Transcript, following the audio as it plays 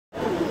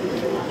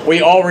We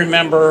all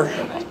remember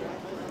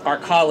our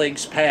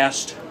colleagues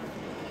past.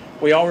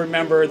 We all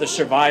remember the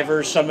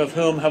survivors, some of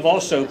whom have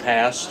also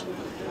passed.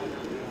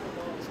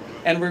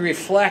 And we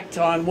reflect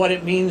on what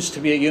it means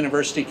to be a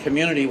university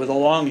community with a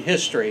long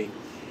history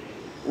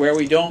where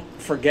we don't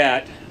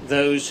forget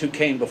those who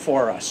came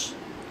before us.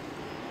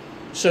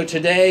 So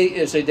today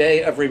is a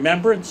day of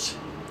remembrance,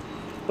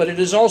 but it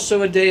is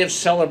also a day of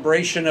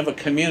celebration of a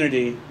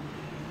community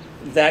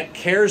that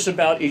cares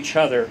about each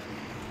other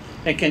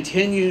and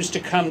continues to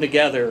come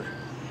together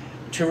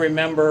to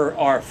remember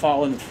our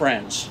fallen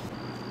friends.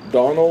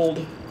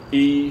 Donald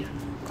E.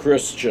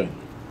 Christian,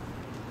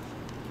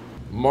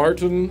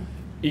 Martin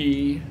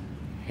E.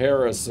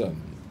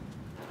 Harrison,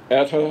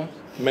 Etta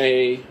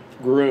Mae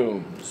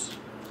Grooms,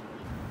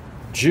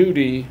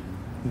 Judy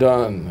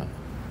Dunn.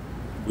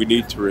 We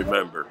need to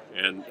remember,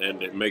 and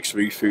it makes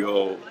me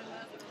feel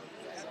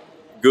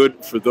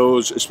good for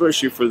those,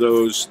 especially for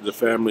those, the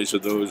families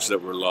of those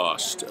that were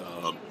lost,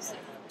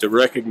 to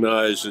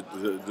recognize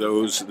that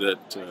those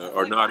that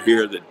are not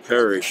here that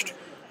perished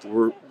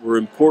were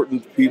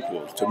important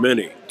people to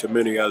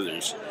many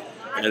others.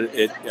 And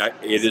it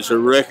is a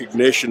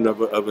recognition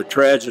of a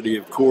tragedy,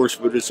 of course,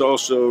 but it's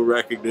also a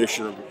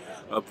recognition of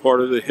a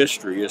part of the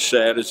history, as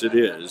sad as it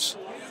is,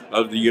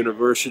 of the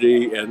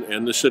university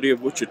and the city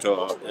of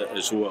Wichita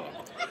as well.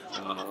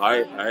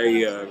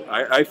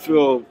 I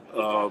feel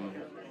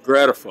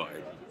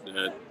gratified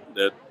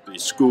that the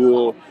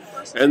school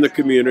and the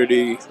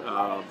community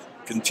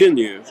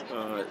continue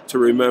to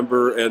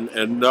remember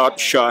and not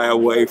shy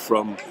away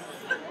from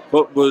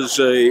what was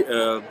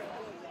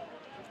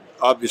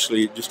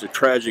obviously just a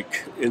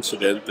tragic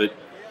incident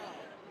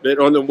that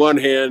on the one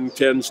hand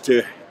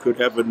could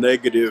have a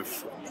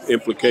negative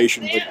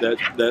implication, but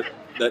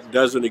that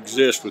doesn't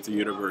exist with the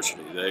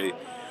university.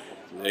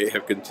 They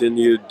have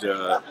continued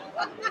to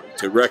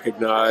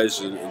recognize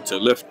and to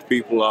lift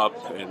people up,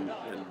 and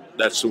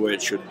that's the way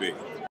it should be.